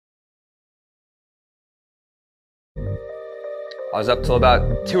I was up till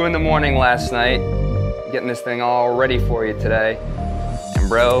about 2 in the morning last night, getting this thing all ready for you today. And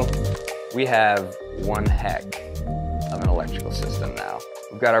bro, we have one heck of an electrical system now.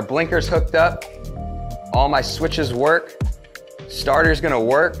 We've got our blinkers hooked up, all my switches work, starter's gonna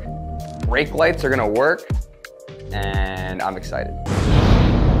work, brake lights are gonna work, and I'm excited.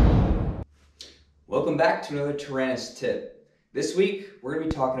 Welcome back to another Tyranis tip. This week, we're gonna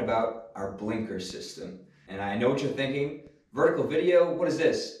be talking about our blinker system. And I know what you're thinking, vertical video, what is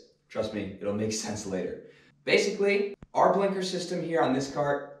this? Trust me, it'll make sense later. Basically, our blinker system here on this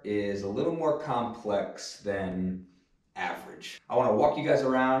Kart is a little more complex than average. I wanna walk you guys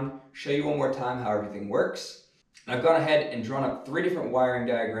around, show you one more time how everything works. And I've gone ahead and drawn up 3 different wiring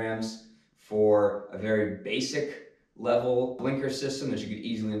diagrams for a very basic level blinker system that you could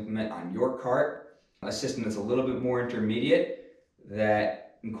easily implement on your Kart. A system that's a little bit more intermediate that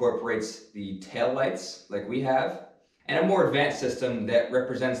incorporates the tail lights like we have, and a more advanced system that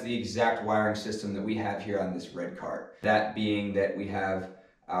represents the exact wiring system that we have here on this red Kart. That being that we have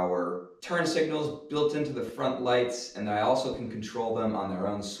our turn signals built into the front lights, and I also can control them on their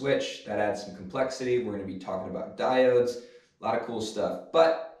own switch. That adds some complexity. We're going to be talking about diodes, a lot of cool stuff.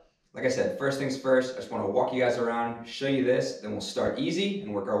 But like I said, first things first, I just want to walk you guys around, show you this, then we'll start easy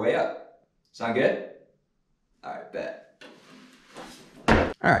and work our way up. Sound good? All right, bet.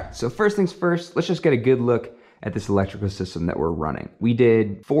 All right, so first things first, let's just get a good look at this electrical system that we're running. We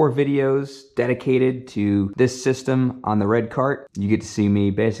did 4 videos dedicated to this system on the red Kart. You get to see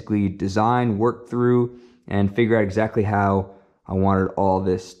me basically design, work through, and figure out exactly how I wanted all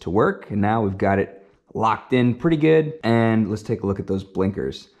this to work. And now we've got it locked in pretty good. And let's take a look at those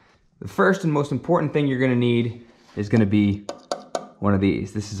blinkers. The first and most important thing you're gonna need is gonna be one of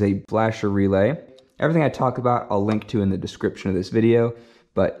these. This is a flasher relay. Everything I talk about, I'll link to in the description of this video.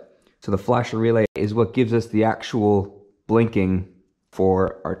 So the flasher relay is what gives us the actual blinking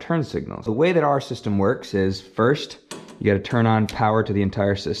for our turn signals. The way that our system works is first, you gotta turn on power to the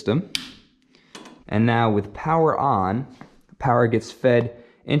entire system. And now with power on, power gets fed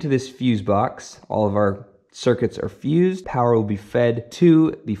into this fuse box. All of our circuits are fused. Power will be fed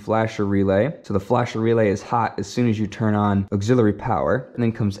to the flasher relay. So the flasher relay is hot as soon as you turn on auxiliary power, and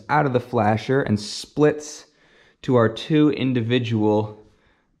then comes out of the flasher and splits to our 2 individual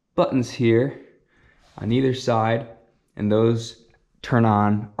buttons here on either side, and those turn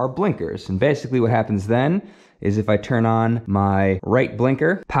on our blinkers. And basically what happens then is if I turn on my right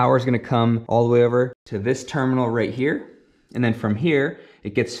blinker, power is going to come all the way over to this terminal right here, and then from here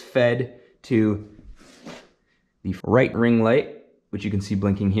it gets fed to the right ring light, which you can see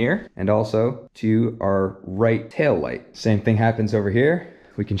blinking here, and also to our right tail light. Same thing happens over here.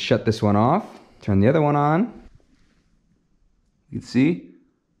 We can shut this one off, turn the other one on. You can see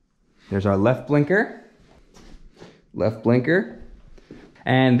there's our left blinker,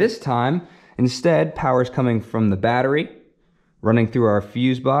 and this time, instead, power is coming from the battery, running through our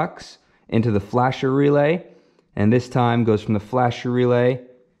fuse box into the flasher relay, and this time goes from the flasher relay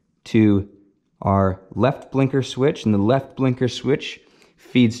to our left blinker switch, and the left blinker switch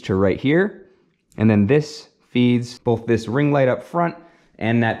feeds to right here, and then this feeds both this ring light up front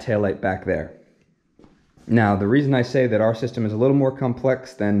and that tail light back there. Now, the reason I say that our system is a little more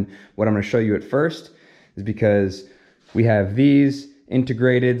complex than what I'm going to show you at first is because we have these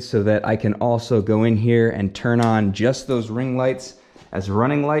integrated so that I can also go in here and turn on just those ring lights as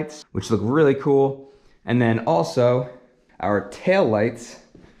running lights, which look really cool. And then also, our tail lights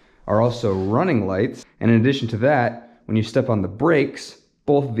are also running lights. And in addition to that, when you step on the brakes,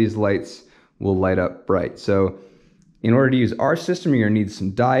 both of these lights will light up bright. So in order to use our system, you're going to need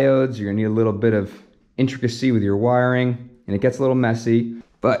some diodes, you're going to need a little bit of intricacy with your wiring, and it gets a little messy.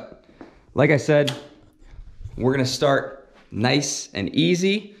 But like I said, we're gonna start nice and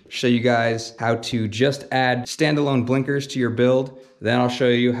easy, show you guys how to just add standalone blinkers to your build. Then I'll show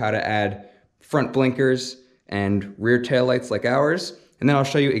you how to add front blinkers and rear tail lights like ours. And then I'll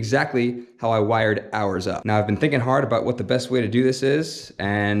show you exactly how I wired ours up. Now, I've been thinking hard about what the best way to do this is,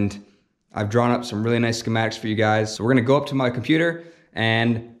 and I've drawn up some really nice schematics for you guys. So we're gonna go up to my computer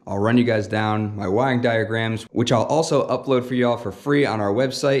and I'll run you guys down my wiring diagrams, which I'll also upload for y'all for free on our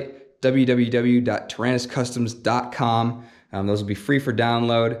website, www.tyraniscustoms.com. Those will be free for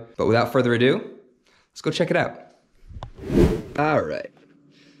download. But without further ado, let's go check it out. All right,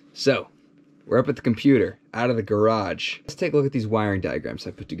 so we're up at the computer, out of the garage. Let's take a look at these wiring diagrams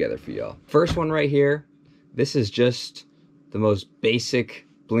I put together for y'all. First one right here, this is just the most basic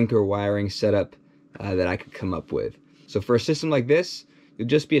blinker wiring setup that I could come up with. So for a system like this, you'll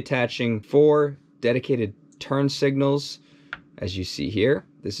just be attaching 4 dedicated turn signals, as you see here,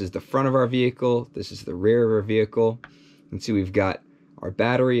 This is the front of our vehicle. This is the rear of our vehicle. You can see we've got our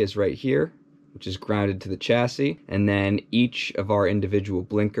battery is right here, which is grounded to the chassis. And then each of our individual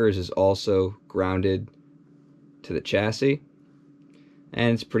blinkers is also grounded to the chassis.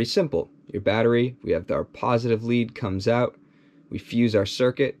 And it's pretty simple. Your battery, we have our positive lead comes out. We fuse our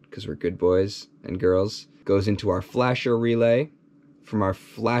circuit, because we're good boys and girls. Goes into our flasher relay. From our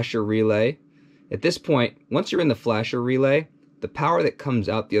flasher relay, at this point, once you're in the flasher relay, the power that comes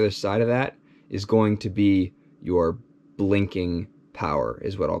out the other side of that is going to be your blinking power,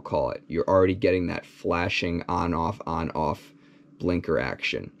 is what I'll call it. You're already getting that flashing on-off blinker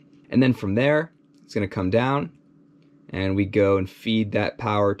action. And then from there, it's going to come down, and we go and feed that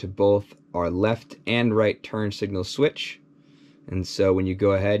power to both our left and right turn signal switch. And so when you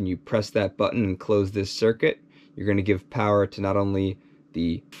go ahead and you press that button and close this circuit, you're going to give power to not only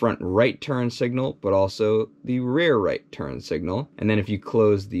the front right turn signal, but also the rear right turn signal. And then if you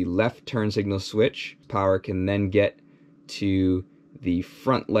close the left turn signal switch, power can then get to the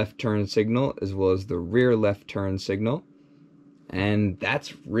front left turn signal as well as the rear left turn signal. And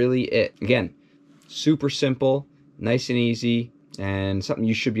that's really it. Again, super simple, nice and easy, and something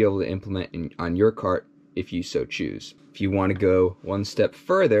you should be able to implement on your Kart if you so choose. If you want to go one step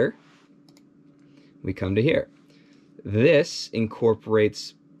further, we come to here. This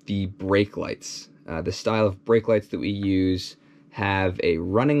incorporates the brake lights. The style of brake lights that we use have a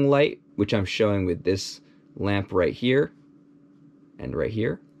running light, which I'm showing with this lamp right here and right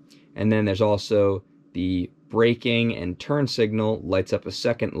here. And then there's also the braking and turn signal lights up a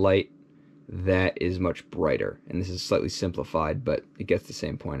second light that is much brighter. And this is slightly simplified, but it gets the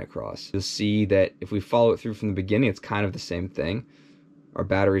same point across. You'll see that if we follow it through from the beginning, it's kind of the same thing. Our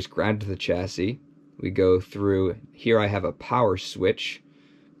battery's grounded to the chassis. We go through, here I have a power switch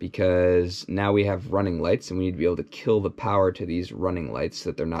because now we have running lights and we need to be able to kill the power to these running lights so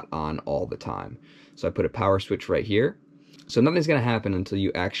that they're not on all the time. So I put a power switch right here. So nothing's going to happen until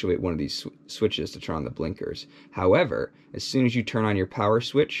you actuate one of these switches to turn on the blinkers. However, as soon as you turn on your power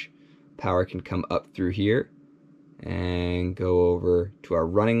switch, power can come up through here and go over to our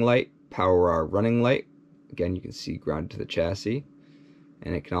running light, power our running light. Again, you can see grounded to the chassis.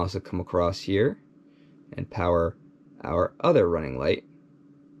 And it can also come across here and power our other running light,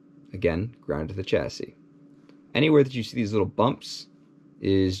 again grounded to the chassis. Anywhere that you see these little bumps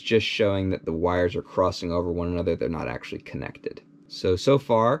is just showing that the wires are crossing over one another, they're not actually connected. So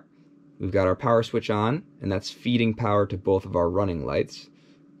far we've got our power switch on, and that's feeding power to both of our running lights.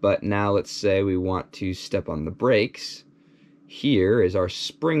 But now let's say we want to step on the brakes. Here is our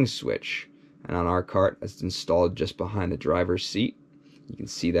spring switch, and on our Kart it's installed just behind the driver's seat. You can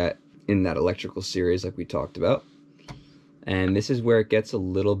see that in that electrical series like we talked about. And this is where it gets a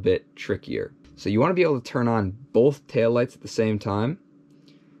little bit trickier. So you want to be able to turn on both taillights at the same time,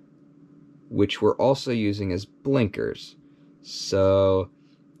 which we're also using as blinkers. So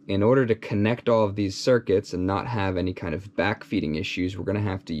in order to connect all of these circuits and not have any kind of backfeeding issues, we're going to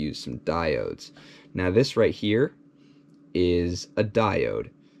have to use some diodes. Now this right here is a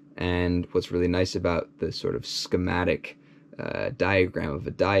diode, and what's really nice about the sort of schematic diagram of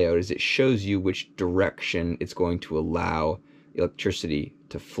a diode is it shows you which direction it's going to allow electricity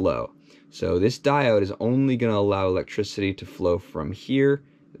to flow. So this diode is only going to allow electricity to flow from here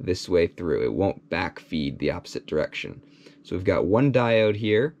this way through. It won't backfeed the opposite direction. So we've got one diode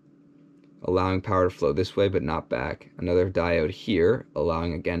here allowing power to flow this way but not back. Another diode here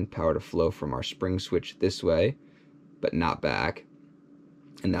allowing again power to flow from our spring switch this way but not back.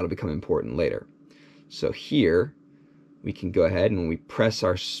 And that'll become important later. So here we can go ahead and when we press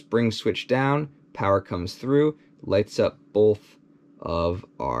our spring switch down, power comes through, lights up both of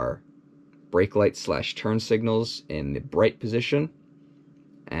our brake light / turn signals in the bright position,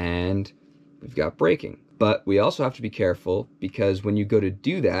 and we've got braking. But we also have to be careful because when you go to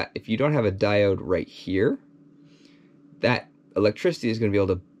do that, if you don't have a diode right here, that electricity is going to be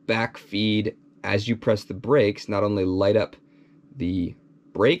able to backfeed as you press the brakes, not only light up the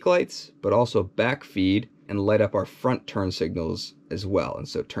brake lights, but also backfeed and light up our front turn signals as well, and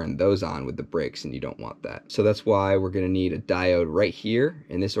so turn those on with the brakes, and you don't want that. So that's why we're going to need a diode right here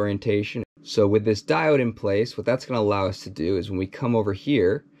in this orientation. So with this diode in place, what that's going to allow us to do is when we come over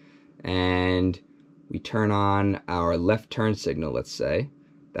here and we turn on our left turn signal, let's say,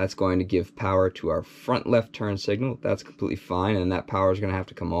 that's going to give power to our front left turn signal. That's completely fine, and that power is going to have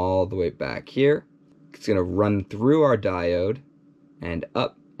to come all the way back here. It's going to run through our diode and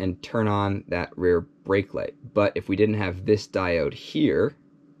up and turn on that rear brake light. But if we didn't have this diode here,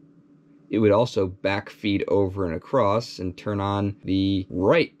 it would also backfeed over and across and turn on the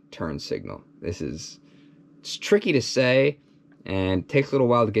right turn signal. It's tricky to say. And it takes a little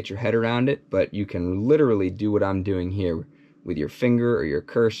while to get your head around it, but you can literally do what I'm doing here with your finger or your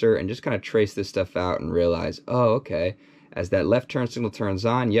cursor and just kind of trace this stuff out and realize, oh, okay, as that left turn signal turns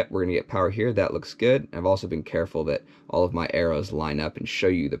on, yep, we're going to get power here. That looks good. I've also been careful that all of my arrows line up and show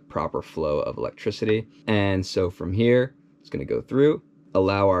you the proper flow of electricity. And so from here, it's going to go through,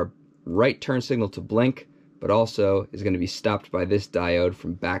 allow our right turn signal to blink, but also is going to be stopped by this diode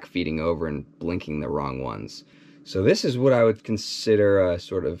from backfeeding over and blinking the wrong ones. So this is what I would consider a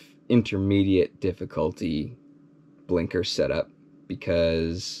sort of intermediate difficulty blinker setup,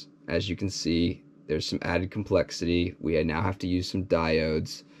 because as you can see, there's some added complexity. We now have to use some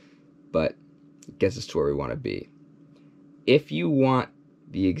diodes, but it gets us to where we want to be. If you want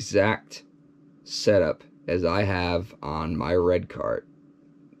the exact setup as I have on my red Kart,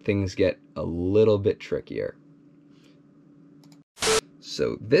 things get a little bit trickier.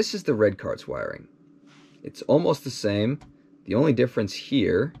 So this is the red Kart's wiring. It's almost the same. The only difference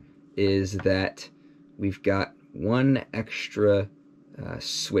here is that we've got one extra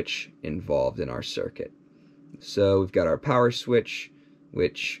switch involved in our circuit. So we've got our power switch,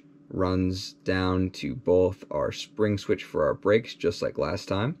 which runs down to both our spring switch for our brakes, just like last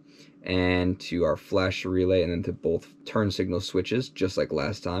time, and to our flash relay, and then to both turn signal switches, just like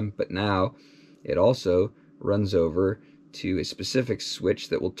last time. But now it also runs over to a specific switch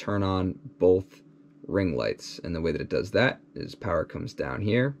that will turn on both ring lights. And the way that it does that is power comes down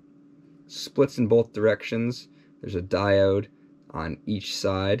here, splits in both directions. There's a diode on each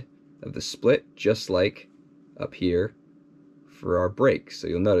side of the split, just like up here for our brakes. So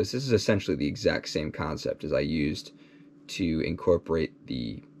you'll notice this is essentially the exact same concept as I used to incorporate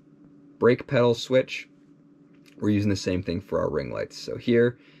the brake pedal switch. We're using the same thing for our ring lights. So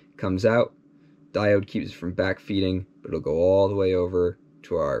here it comes out, diode keeps it from backfeeding, but it'll go all the way over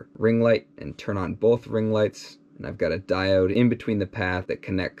to our ring light and turn on both ring lights. And I've got a diode in between the path that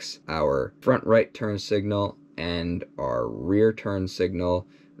connects our front right turn signal and our rear turn signal.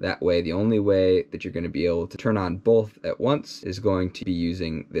 That way, the only way that you're going to be able to turn on both at once is going to be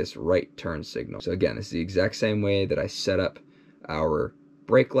using this right turn signal. So again, this is the exact same way that I set up our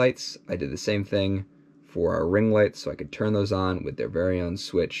brake lights. I did the same thing for our ring lights, so I could turn those on with their very own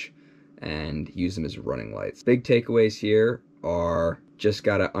switch and use them as running lights. Big takeaways here are just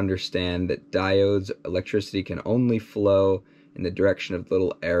got to understand that diodes, electricity can only flow in the direction of the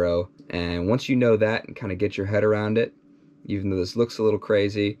little arrow. And once you know that and kind of get your head around it, even though this looks a little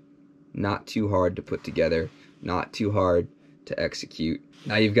crazy, not too hard to put together, not too hard to execute.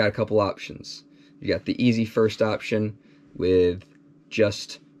 Now you've got a couple options. You got the easy first option with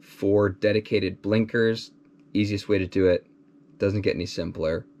just 4 dedicated blinkers. Easiest way to do it. Doesn't get any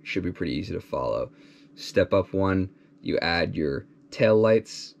simpler. Should be pretty easy to follow. Step up 1, you add your tail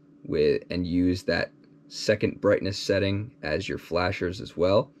lights and use that second brightness setting as your flashers as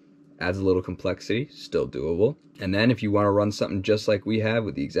well. Adds a little complexity, still doable. And then if you want to run something just like we have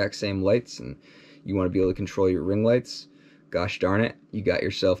with the exact same lights and you want to be able to control your ring lights, gosh darn it, you got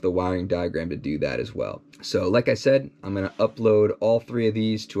yourself the wiring diagram to do that as well. So like I said, I'm going to upload all 3 of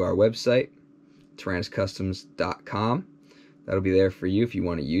these to our website, tyraniscustoms.com. That'll be there for you if you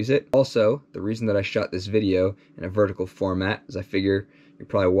want to use it. Also, the reason that I shot this video in a vertical format is I figure you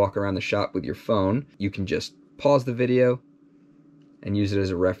probably walk around the shop with your phone. You can just pause the video and use it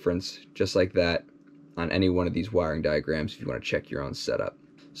as a reference, just like that, on any one of these wiring diagrams if you want to check your own setup.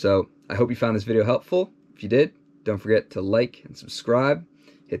 So I hope you found this video helpful. If you did, don't forget to like and subscribe.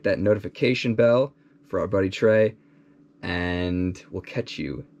 Hit that notification bell for our buddy Trey, and we'll catch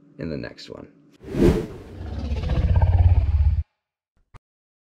you in the next one.